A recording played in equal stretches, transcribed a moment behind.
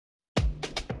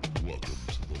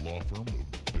law firm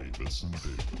of Davis and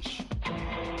Davis.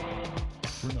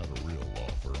 We're not a real law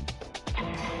firm.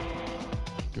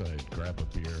 Go ahead, grab a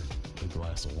beer, a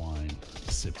glass of wine,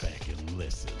 sit back and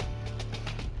listen.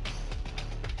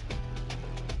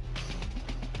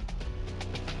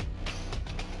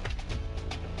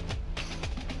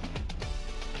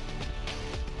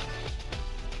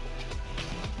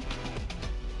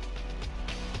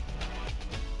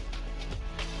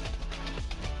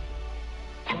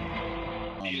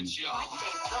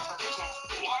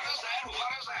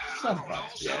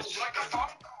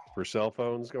 For cell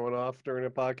phones going off during a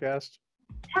podcast?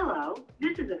 Hello,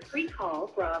 this is a free call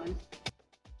from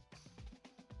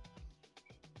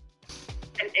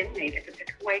an inmate at the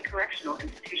Pickaway Correctional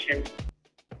Institution.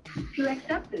 To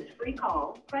accept this free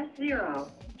call, press 0.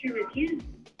 To refuse,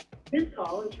 this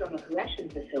call is from a correction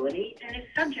facility and is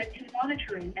subject to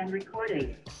monitoring and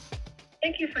recording.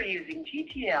 Thank you for using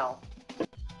GTL.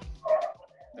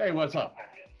 Hey, what's up?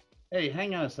 Hey,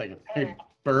 hang on a second. Hey,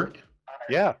 Burke.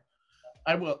 Yeah.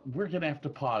 We're gonna have to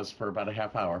pause for about a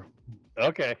half hour.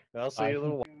 Okay, I'll see you a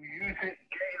little while. You use it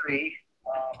daily,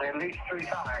 at least 3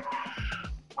 times.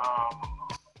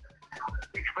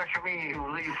 Especially me, who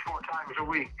leaves 4 times a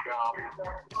week.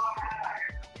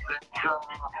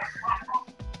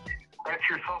 That's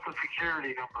your social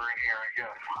security number in here,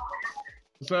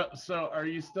 I guess. So are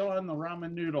you still on the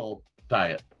ramen noodle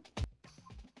diet?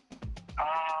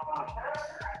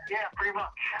 Yeah, pretty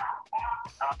much.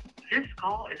 This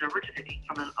call is originating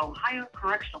from an Ohio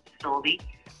correctional facility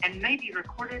and may be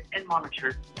recorded and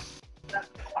monitored.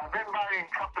 I've been buying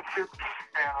comfort soups,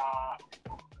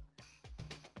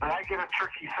 but I get a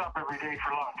turkey sub every day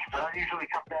for lunch. But I usually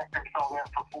come back and sell that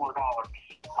for $4.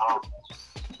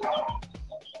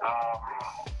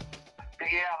 But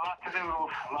yeah, lots of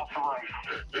noodles, lots of rice.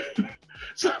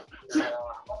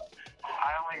 I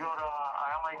only go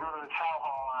to the chow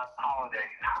hall on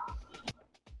holidays.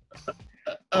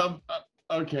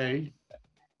 Okay.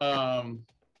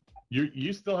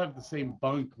 You still have the same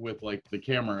bunk with like the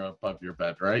camera above your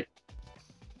bed, right?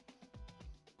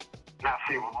 Now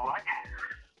see what?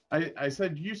 I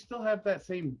said you still have that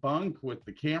same bunk with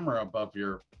the camera above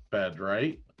your bed,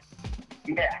 right?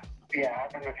 Yeah,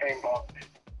 I'm in the same bunk.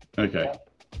 Okay.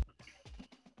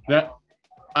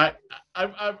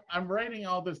 I'm writing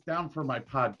all this down for my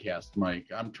podcast, Mike.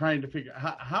 I'm trying to figure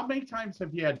how many times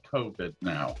have you had COVID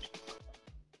now?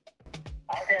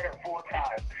 I've had it 4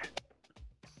 times.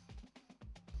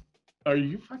 Are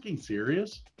you fucking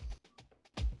serious?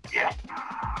 Yeah.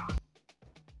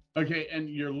 Okay, and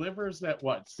your liver's at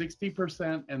what,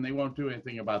 60%, and they won't do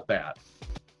anything about that?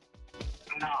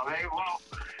 No, they won't.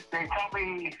 They told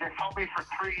me for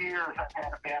 3 years I've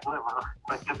had a bad liver,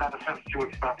 but the medicine's too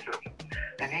expensive.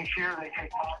 And each year they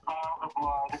take 5 vials of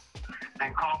blood,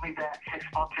 then call me back 6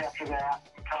 months after that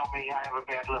and tell me I have a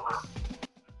bad liver.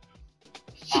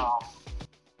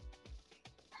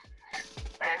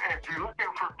 And if you're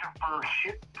looking for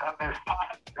shit on this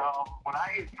pot,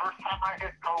 first time I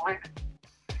had COVID,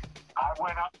 I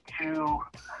went up to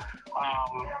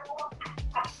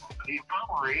the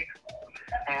infirmary,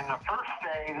 and the first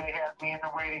day they had me in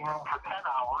the waiting room for 10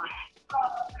 hours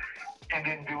and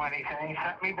didn't do anything,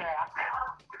 sent me back.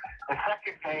 The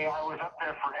second day I was up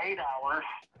there for 8 hours,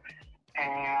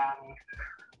 and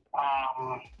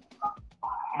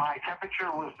my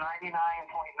temperature was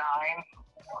 99.9,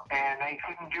 and they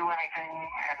couldn't do anything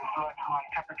until my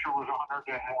temperature was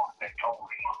 101, they told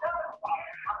me.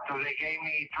 So they gave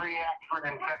me 3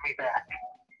 aspirin and sent me back.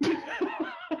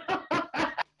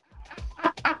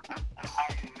 I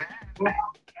then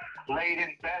laid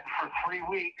in bed for 3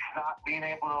 weeks, not being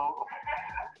able to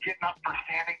getting up for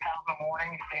standing count in the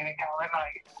morning, standing count at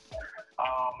night.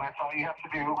 That's all you have to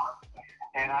do.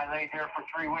 And I laid there for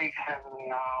 3 weeks and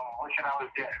wishing I was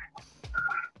dead.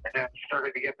 And then it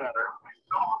started to get better.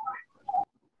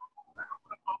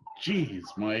 Jeez,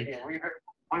 Mike. Yeah, we've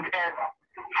had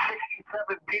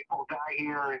 67 people die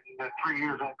here in the 3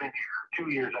 years I've been here.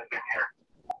 2 years I've been here.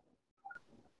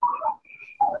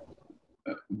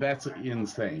 That's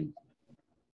insane.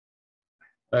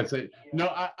 That's it. No,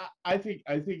 I think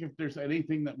if there's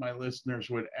anything that my listeners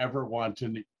would ever want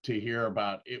to hear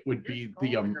about, it would be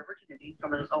the originating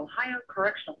from an Ohio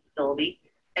correctional facility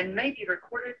and may be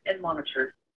recorded and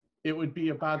monitored. It would be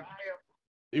about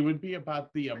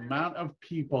the amount of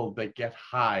people that get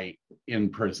high in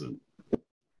prison.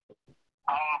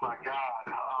 Oh my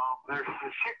God. There's a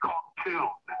shit called tube.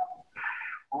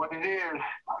 What it is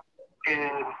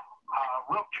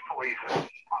roach poison.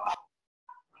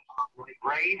 They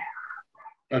braid.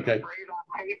 Okay. Braid on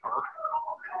paper, on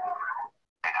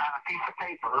a piece of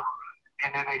paper,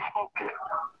 and then they smoke it.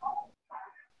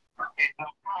 And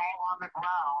they'll the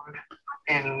ground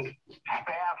in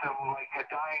spasm like a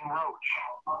dying roach.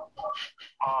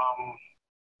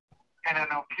 And then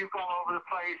they'll puke all over the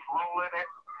place, roll in it,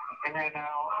 and then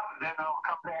they'll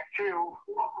come back too,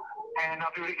 and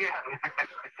they'll do it again.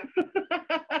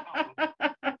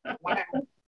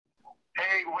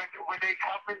 When they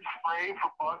come and spray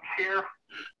for bugs here,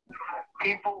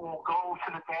 people will go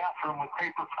to the bathroom with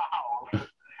paper towels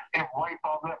and wipe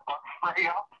all that bug spray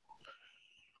up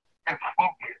and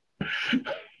smoke it.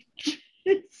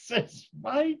 Jesus,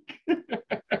 Mike.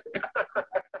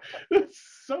 That's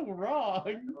so wrong.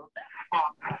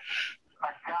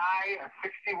 A guy, a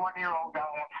 61-year-old guy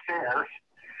upstairs,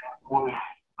 was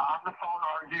on the phone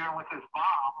arguing with his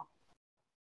mom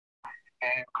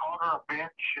and called her a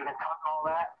bitch and a cunt and all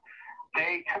that.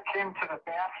 They took him to the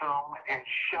bathroom and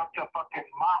shoved a fucking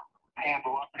mop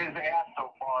handle up his ass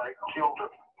so far it killed him.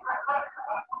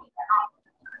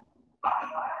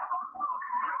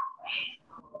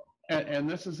 And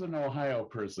this is an Ohio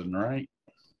prison, right?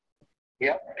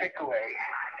 Yep, take away.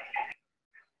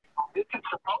 This is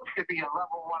supposed to be a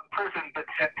level 1 prison, but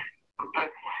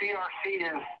CRC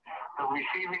is the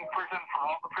receiving prison for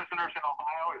all the prisoners in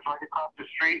Ohio. Is right across the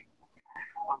street.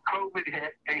 When COVID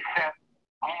hit, they sent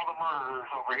all the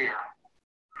murderers over here.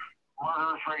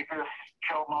 Murderers, rapists,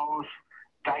 chomos,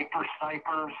 diaper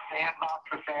snipers,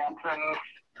 sandbox assassins.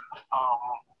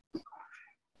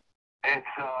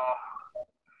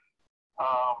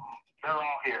 They're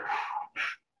all here.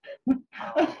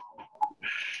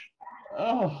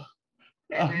 Oh.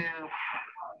 It is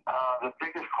the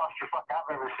biggest clusterfuck I've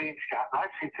ever seen, Scott. And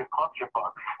I've seen some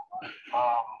clusterfucks.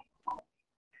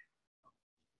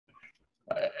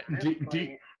 Do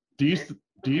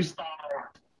you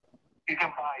You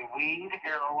can buy weed,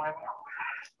 heroin,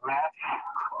 meth,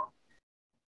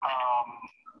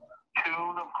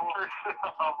 tune, of course.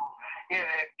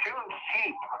 Tune's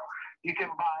cheap. You can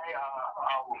buy a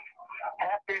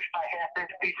half-inch by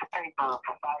half-inch piece of paper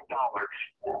for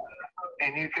 $5,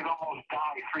 and you could almost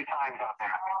die 3 times on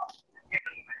that.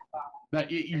 Now,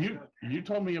 you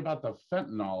told me about the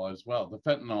fentanyl as well. The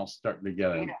fentanyl's starting to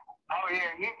get in. Yeah. Oh,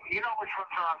 yeah. You know which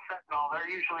ones are on fentanyl. They're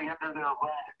usually under their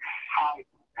red hide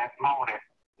and moaning.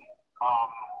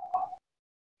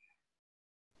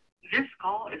 This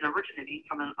call is originating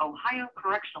from an Ohio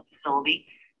correctional facility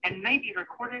and may be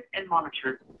recorded and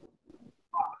monitored.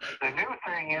 The new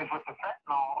thing is with the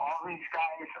fentanyl, all these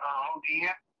guys are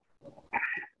ODing,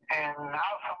 and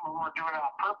now some of them are doing it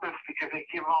on purpose because they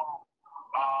give them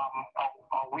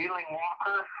a wheeling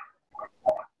walker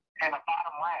and a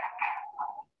bottom rack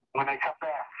when they come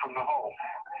back from the hole.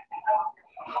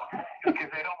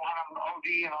 Because they don't want them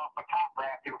ODing off the top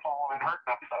rack and falling and hurting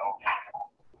themselves.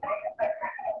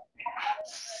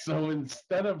 So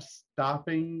instead of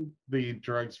stopping the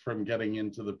drugs from getting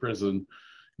into the prison,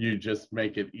 you just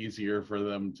make it easier for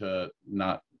them to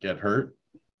not get hurt.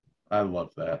 I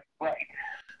love that. Right.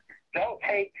 They'll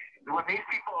take, when these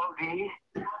people OD,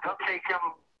 they'll take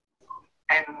them,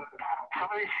 and some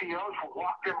of these COs will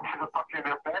walk them to the fucking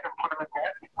their bed and put them in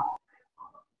bed.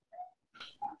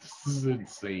 This is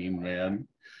insane, man.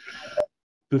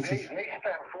 They spent $479,000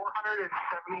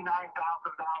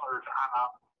 on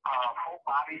a full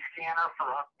body scanner for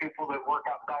people that work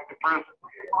outside the prison.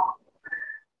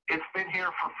 It's been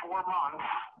here for 4 months.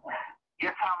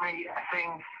 Guess how many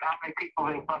people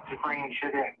they busted bringing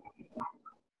shit in?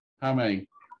 How many?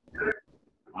 0.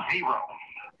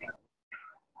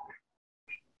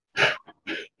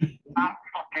 Not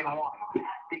fucking 1.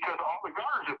 Because all the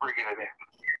guards are bringing it in.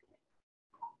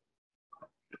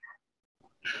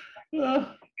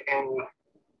 And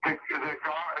the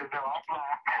guards, they're all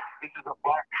black. This is a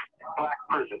black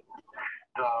prison.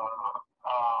 The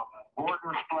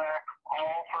warden's black.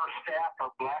 All her staff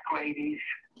are black ladies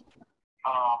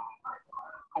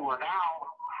who are now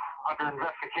under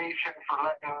investigation for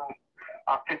letting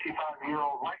a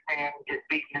 55-year-old white man get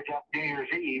beaten to death New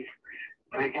Year's Eve.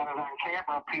 They got it on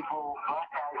camera. People, black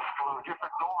guys from a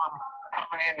different dorm,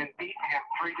 coming in and beating him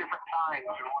 3 different times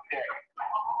in one day.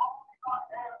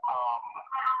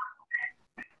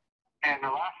 And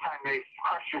the last time they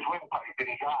crushed his windpipe and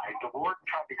he died. The warden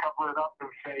tried to cover it up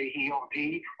and say he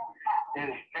OD'd.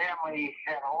 His family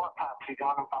had an autopsy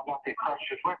done and found out they crushed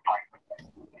his windpipe.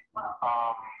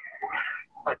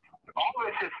 But all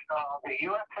this is the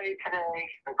USA Today,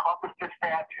 the Columbus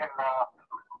Dispatch, and the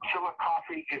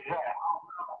Chillicothe Gazette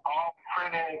all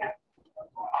printed a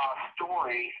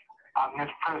story on this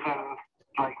prison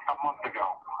like a month ago.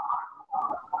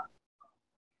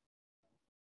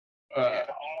 And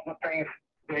all the things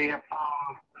they have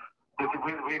found that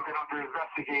we've been under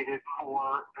investigated for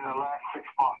in the last 6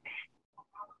 months.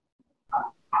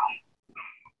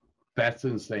 That's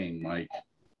insane, Mike.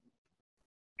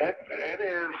 It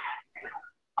is.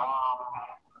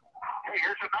 Hey,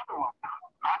 here's another one.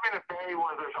 I'm in a bay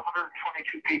where there's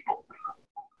 122 people.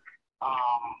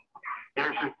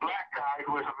 There's this black guy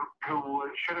who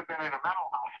should have been in a mental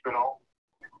hospital.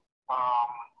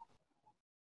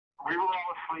 We were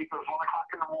all asleep. It was 1 o'clock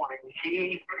in the morning.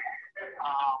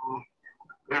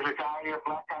 There's a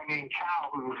black guy named Chow,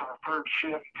 who's our third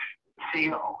shift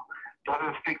CO.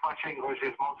 Doesn't speak much English,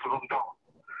 as most of them don't.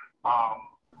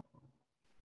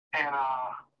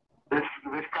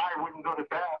 This guy wouldn't go to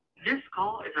bed. This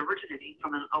call is originating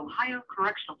from an Ohio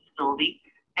correctional facility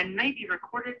and may be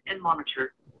recorded and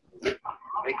monitored. They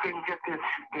couldn't get this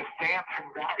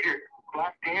dancing guy,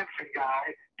 black dancing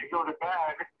guy, to go to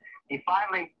bed. He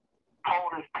finally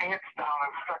pulled his pants down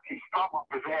and stuck his thumb up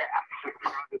his ass in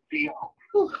front of the CO.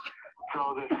 So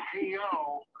the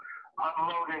CO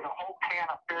unloaded a whole can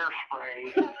of bear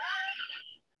spray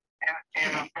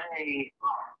in a bay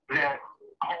that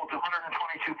holds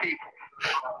 122 people.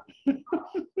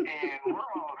 And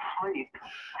we're all asleep,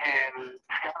 and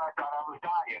Scott thought I was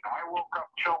dying. I woke up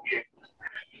choking,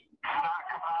 snot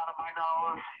coming out of my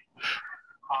nose,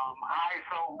 eyes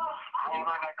so watering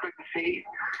I couldn't see.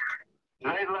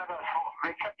 They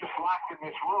kept us locked in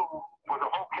this room with a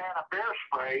whole can of bear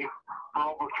spray for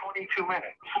over 22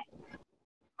 minutes.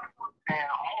 And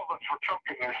all of us were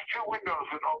choking. There's 2 windows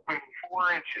that open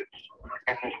 4 inches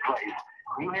in this place.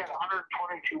 You had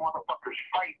 122 motherfuckers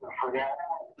fighting for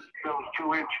those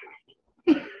 2 inches.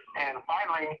 And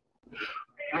finally,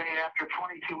 after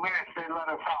 22 minutes, they let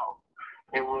us out.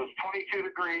 It was 22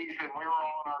 degrees, and we were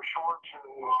all in our shorts and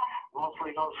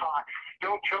mostly no socks,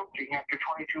 still choking after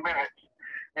 22 minutes.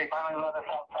 They finally let us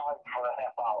outside for a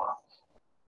half hour.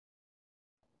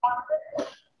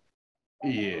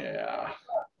 Yeah.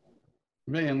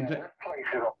 Man, This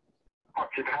place is a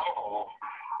fucking hellhole.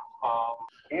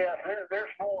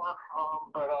 There's more,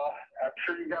 but I'm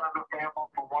sure you got enough ammo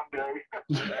for one day.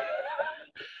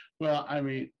 well, I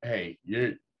mean, hey,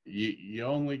 you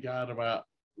only got about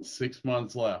 6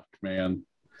 months left, man.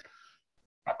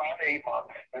 About 8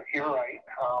 months, but you're right.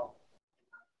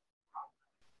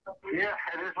 Yeah,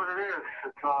 it is what it is.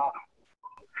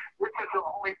 This is the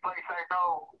only place I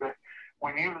know that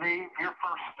when you leave, your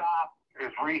first stop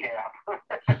is rehab.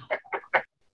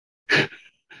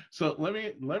 So let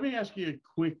me ask you a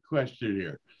quick question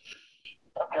here.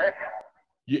 Okay.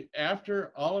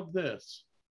 After all of this,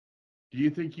 do you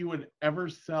think you would ever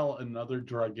sell another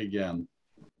drug again?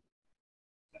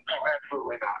 No,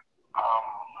 absolutely not.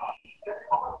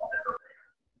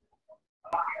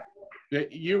 This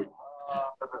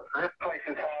place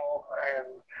is hell, and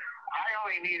I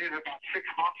only needed about 6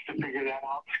 months to figure that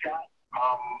out, Scott.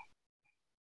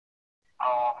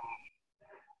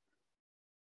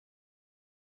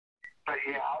 But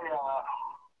yeah, I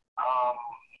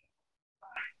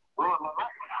ruined my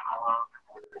life.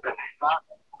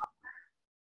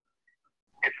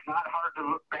 It's not hard to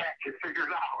look back and figure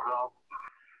it out.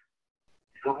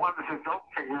 The ones that don't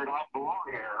figure it out belong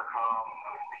here.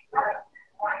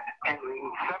 And 75%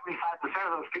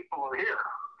 of those people are here.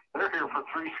 They're here for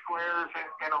 3 squares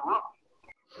and a room.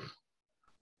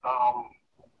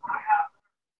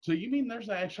 So you mean there's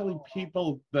actually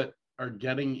people that are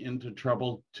getting into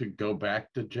trouble to go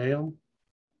back to jail?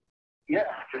 Yeah,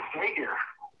 to stay here.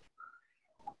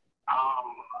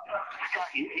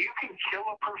 Scott, you can kill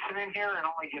a person in here and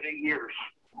only get 8 years.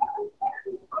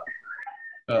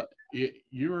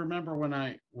 You remember when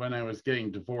I was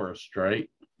getting divorced, right?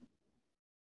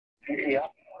 Yeah.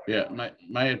 Yeah,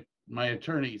 my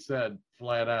attorney said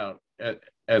flat out at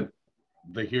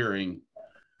the hearing,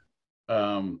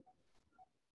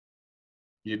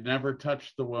 you'd never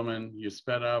touched the woman, you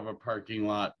sped out of a parking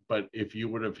lot, but if you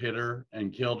would have hit her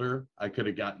and killed her, I could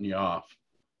have gotten you off.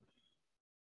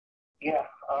 Yeah.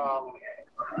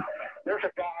 There's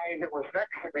a guy that was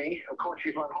next to me. Of course,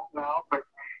 he's went home now, but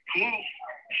he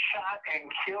shot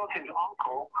and killed his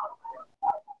uncle.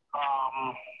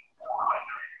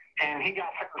 And he got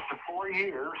sentenced to 4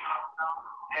 years,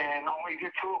 and only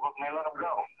did 2 of them. They let him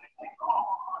go.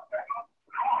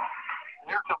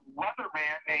 There's a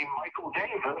weatherman named Michael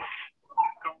Davis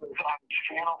who was on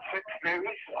Channel 6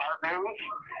 News, our news.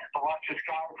 I watched this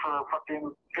guy for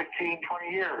fucking 15, 20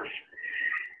 years.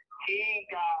 He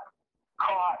got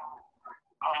caught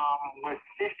with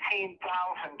 15,000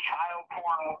 child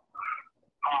porn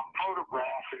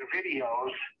photographs and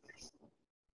videos.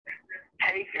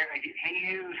 He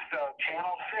used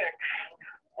Channel 6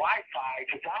 Wi-Fi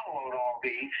to download all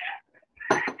these.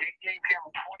 They gave him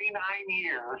 29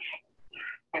 years,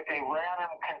 but they ran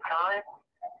him concurrent.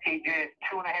 He did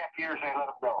 2.5 years, they let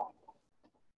him go.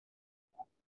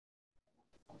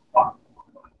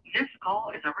 This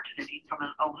call is originating from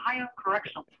an Ohio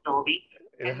correctional facility.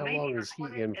 And how long is he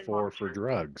in for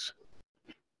drugs?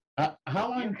 How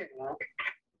long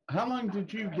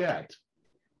did you get?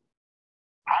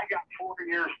 I got 4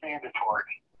 years mandatory.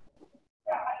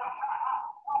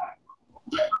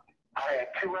 I had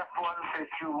 2 F1s,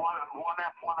 and one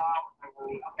F1 out,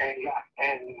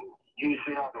 and used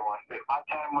the other one. But my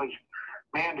time was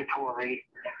mandatory.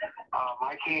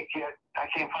 I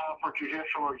can't file for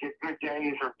judicial or get good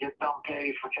days or get dumb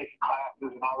days for taking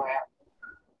classes and all that.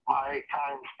 My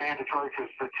time's mandatory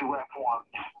because the 2 F1s.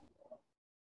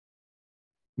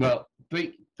 Well,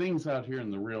 things out here in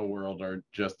the real world are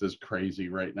just as crazy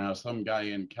right now. Some guy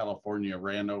in California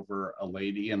ran over a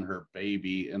lady and her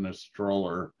baby in a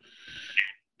stroller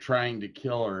trying to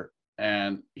kill her,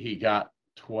 and he got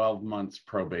 12 months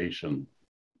probation.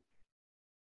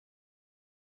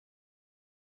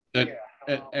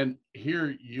 And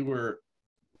here you were,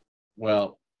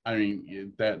 well, I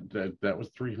mean, that was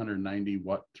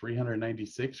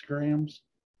 396 grams?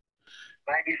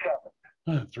 97.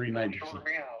 396.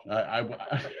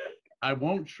 I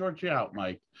won't short you out,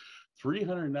 Mike.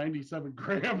 397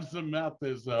 grams of meth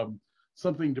is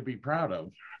something to be proud of.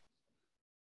 It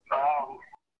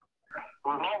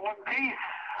was all one piece.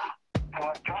 So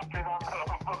I dropped it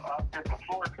at the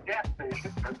floor at the gas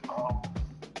station.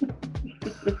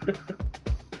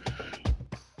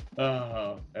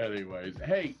 Anyways,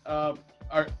 hey, are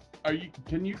you?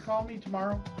 Can you call me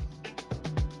tomorrow?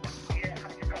 Yeah, I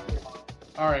can call you tomorrow.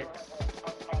 All right.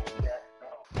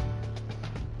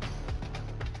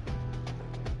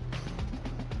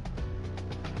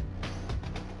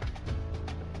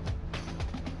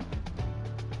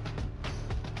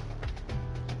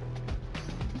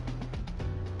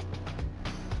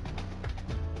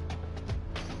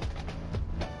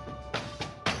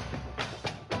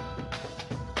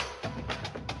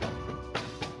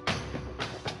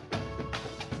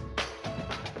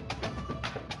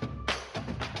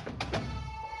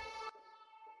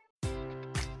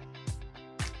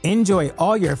 Enjoy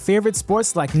all your favorite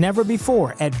sports like never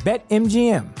before at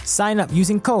BetMGM. Sign up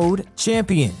using code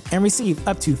CHAMPION and receive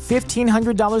up to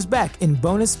 $1,500 back in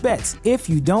bonus bets if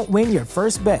you don't win your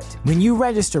first bet. When you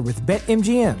register with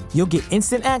BetMGM, you'll get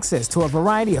instant access to a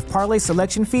variety of parlay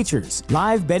selection features,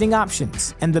 live betting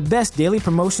options, and the best daily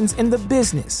promotions in the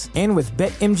business. And with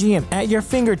BetMGM at your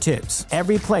fingertips,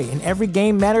 every play and every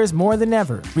game matters more than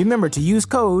ever. Remember to use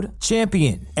code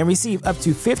CHAMPION and receive up to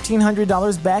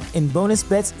 $1,500 back in bonus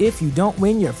bets if you don't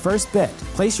win your first bet.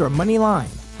 Place your money line,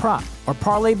 prop, or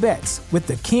parlay bets with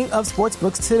the king of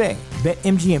sportsbooks today.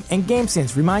 BetMGM and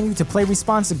GameSense remind you to play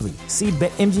responsibly. See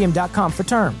BetMGM.com for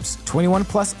terms. 21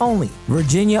 plus only.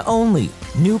 Virginia only.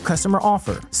 New customer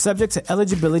offer. Subject to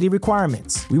eligibility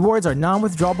requirements. Rewards are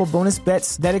non-withdrawable bonus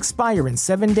bets that expire in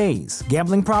 7 days.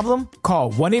 Gambling problem?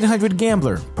 Call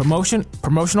 1-800-GAMBLER.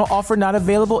 Promotional offer not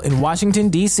available in Washington,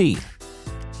 D.C.